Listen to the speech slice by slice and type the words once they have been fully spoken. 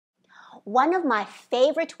One of my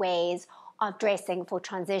favorite ways of dressing for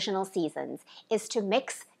transitional seasons is to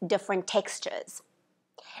mix different textures.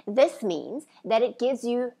 This means that it gives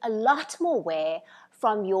you a lot more wear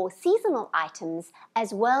from your seasonal items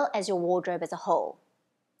as well as your wardrobe as a whole.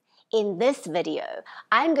 In this video,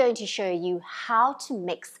 I'm going to show you how to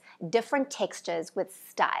mix different textures with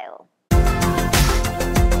style.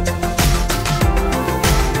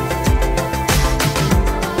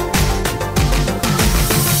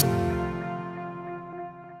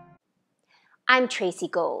 I'm Tracy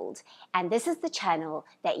Gold, and this is the channel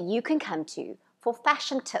that you can come to for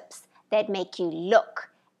fashion tips that make you look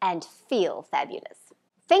and feel fabulous.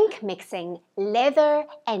 Think mixing leather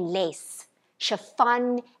and lace,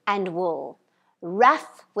 chiffon and wool,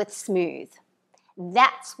 rough with smooth.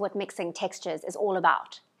 That's what mixing textures is all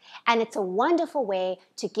about. And it's a wonderful way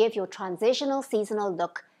to give your transitional seasonal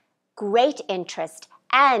look great interest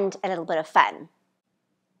and a little bit of fun.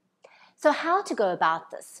 So how to go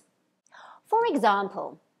about this? For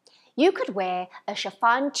example, you could wear a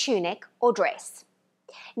chiffon tunic or dress.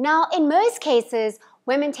 Now, in most cases,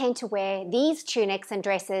 women tend to wear these tunics and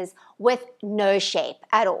dresses with no shape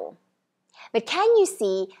at all. But can you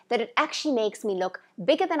see that it actually makes me look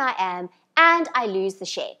bigger than I am and I lose the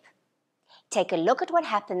shape? Take a look at what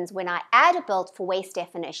happens when I add a belt for waist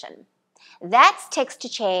definition. That's texture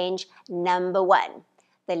change number 1,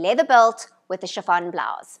 the leather belt with the chiffon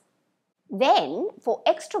blouse. Then, for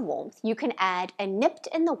extra warmth, you can add a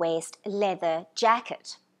nipped-in-the-waist leather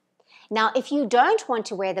jacket. Now, if you don't want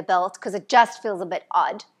to wear the belt because it just feels a bit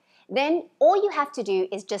odd, then all you have to do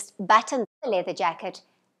is just button the leather jacket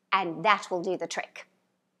and that will do the trick.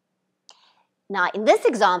 Now, in this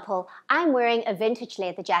example, I'm wearing a vintage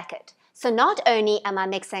leather jacket. So not only am I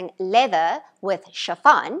mixing leather with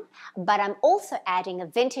chiffon, but I'm also adding a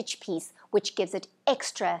vintage piece which gives it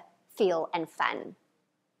extra feel and fun.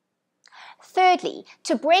 Thirdly,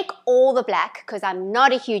 to break all the black, because I'm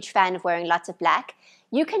not a huge fan of wearing lots of black,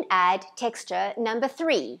 you can add texture number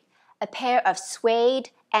 3, a pair of suede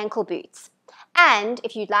ankle boots. And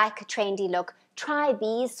if you'd like a trendy look, try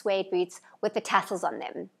these suede boots with the tassels on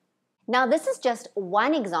them. Now this is just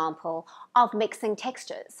one example of mixing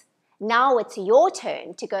textures. Now it's your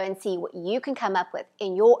turn to go and see what you can come up with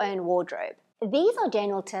in your own wardrobe. These are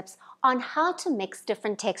general tips on how to mix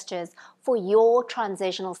different textures for your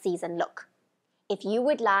transitional season look. If you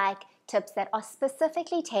would like tips that are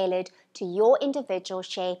specifically tailored to your individual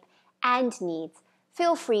shape and needs,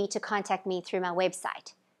 feel free to contact me through my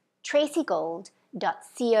website,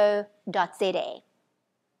 tracygold.co.za.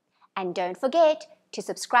 And don't forget to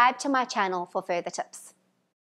subscribe to my channel for further tips.